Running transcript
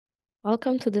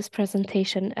Welcome to this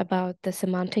presentation about the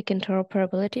Semantic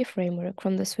Interoperability Framework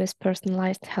from the Swiss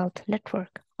Personalized Health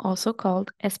Network, also called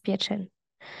SPHN.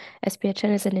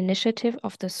 SPHN is an initiative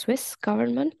of the Swiss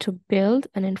government to build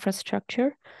an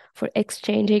infrastructure for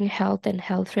exchanging health and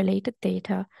health-related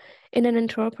data in an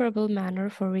interoperable manner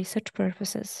for research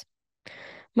purposes.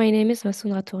 My name is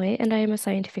Vasundra Toure, and I am a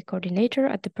scientific coordinator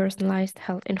at the Personalized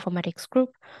Health Informatics Group,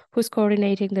 who's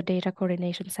coordinating the Data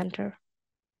Coordination Center.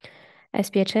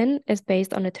 SPHN is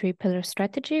based on a three-pillar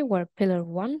strategy where Pillar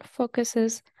 1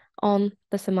 focuses on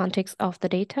the semantics of the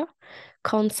data.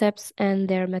 Concepts and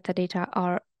their metadata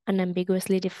are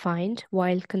unambiguously defined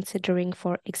while considering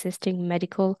for existing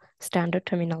medical standard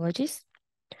terminologies.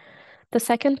 The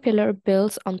second pillar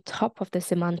builds on top of the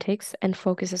semantics and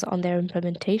focuses on their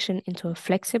implementation into a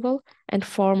flexible and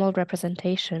formal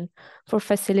representation for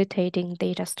facilitating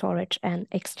data storage and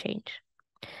exchange.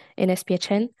 In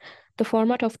SPHN, the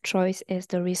format of choice is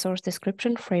the Resource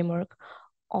Description Framework,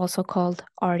 also called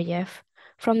RDF,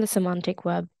 from the Semantic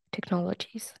Web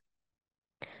Technologies.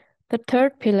 The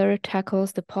third pillar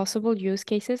tackles the possible use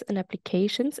cases and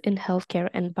applications in healthcare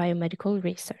and biomedical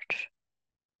research.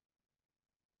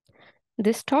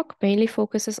 This talk mainly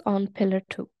focuses on Pillar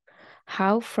 2,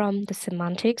 how from the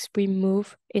semantics we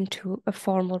move into a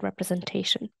formal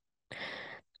representation.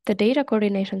 The Data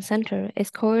Coordination Center is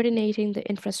coordinating the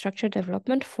infrastructure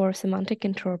development for semantic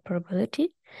interoperability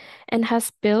and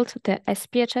has built the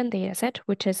SPHN dataset,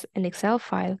 which is an Excel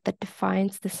file that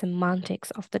defines the semantics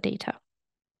of the data.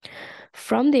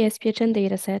 From the SPHN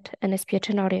dataset, an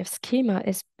SPHN RDF schema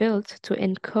is built to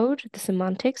encode the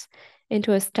semantics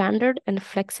into a standard and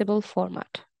flexible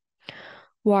format.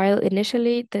 While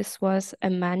initially this was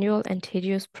a manual and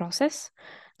tedious process,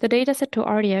 the dataset to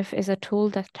RDF is a tool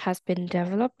that has been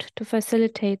developed to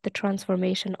facilitate the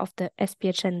transformation of the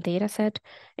SPHN dataset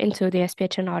into the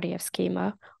SPHN RDF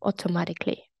schema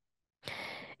automatically.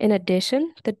 In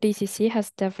addition, the DCC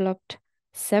has developed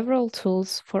several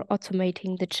tools for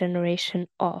automating the generation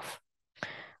of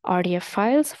RDF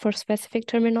files for specific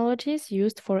terminologies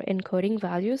used for encoding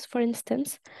values, for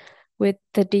instance, with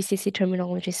the DCC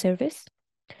terminology service,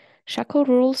 shackle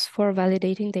rules for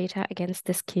validating data against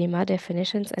the schema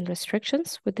definitions and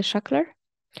restrictions with the shackler,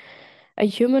 a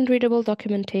human-readable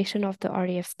documentation of the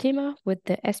RDF schema with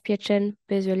the SPHN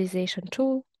visualization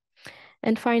tool,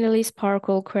 and finally,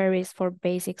 Sparkle queries for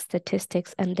basic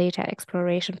statistics and data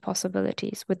exploration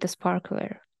possibilities with the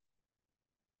Sparkler.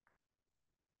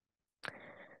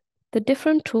 The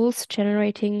different tools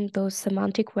generating those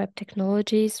semantic web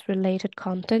technologies related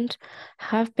content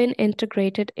have been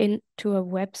integrated into a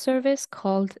web service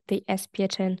called the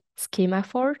SPHN Schema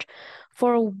Forge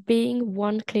for being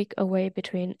one click away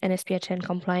between an SPHN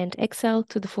compliant Excel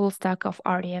to the full stack of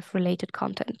RDF related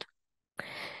content.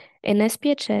 In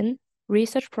SPHN,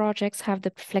 research projects have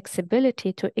the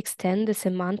flexibility to extend the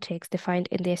semantics defined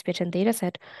in the SPHN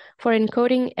dataset for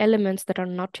encoding elements that are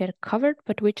not yet covered,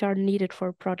 but which are needed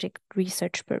for project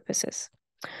research purposes.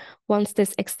 Once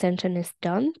this extension is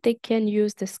done, they can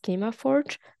use the Schema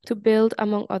Forge to build,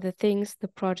 among other things, the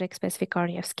project-specific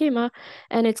RDF schema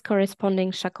and its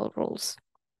corresponding shackle rules.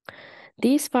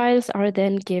 These files are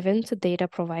then given to data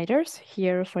providers,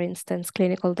 here, for instance,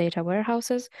 clinical data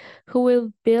warehouses, who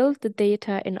will build the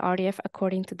data in RDF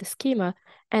according to the schema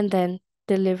and then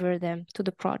deliver them to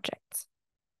the projects.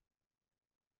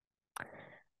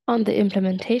 On the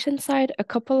implementation side, a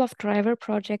couple of driver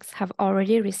projects have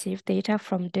already received data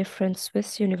from different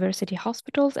Swiss university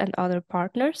hospitals and other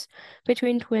partners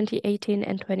between 2018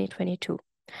 and 2022.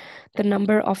 The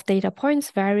number of data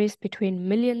points varies between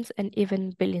millions and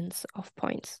even billions of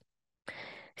points.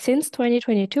 Since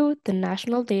 2022, the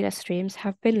national data streams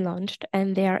have been launched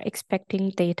and they are expecting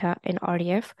data in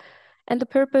RDF, and the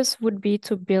purpose would be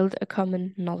to build a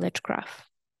common knowledge graph.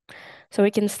 So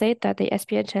we can state that the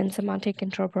SPHN Semantic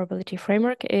Interoperability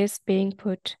Framework is being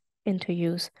put into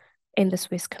use in the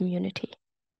Swiss community.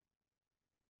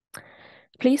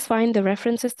 Please find the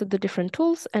references to the different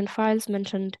tools and files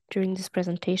mentioned during this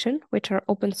presentation, which are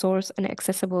open source and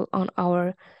accessible on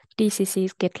our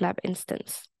DCC's GitLab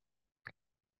instance.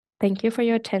 Thank you for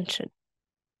your attention.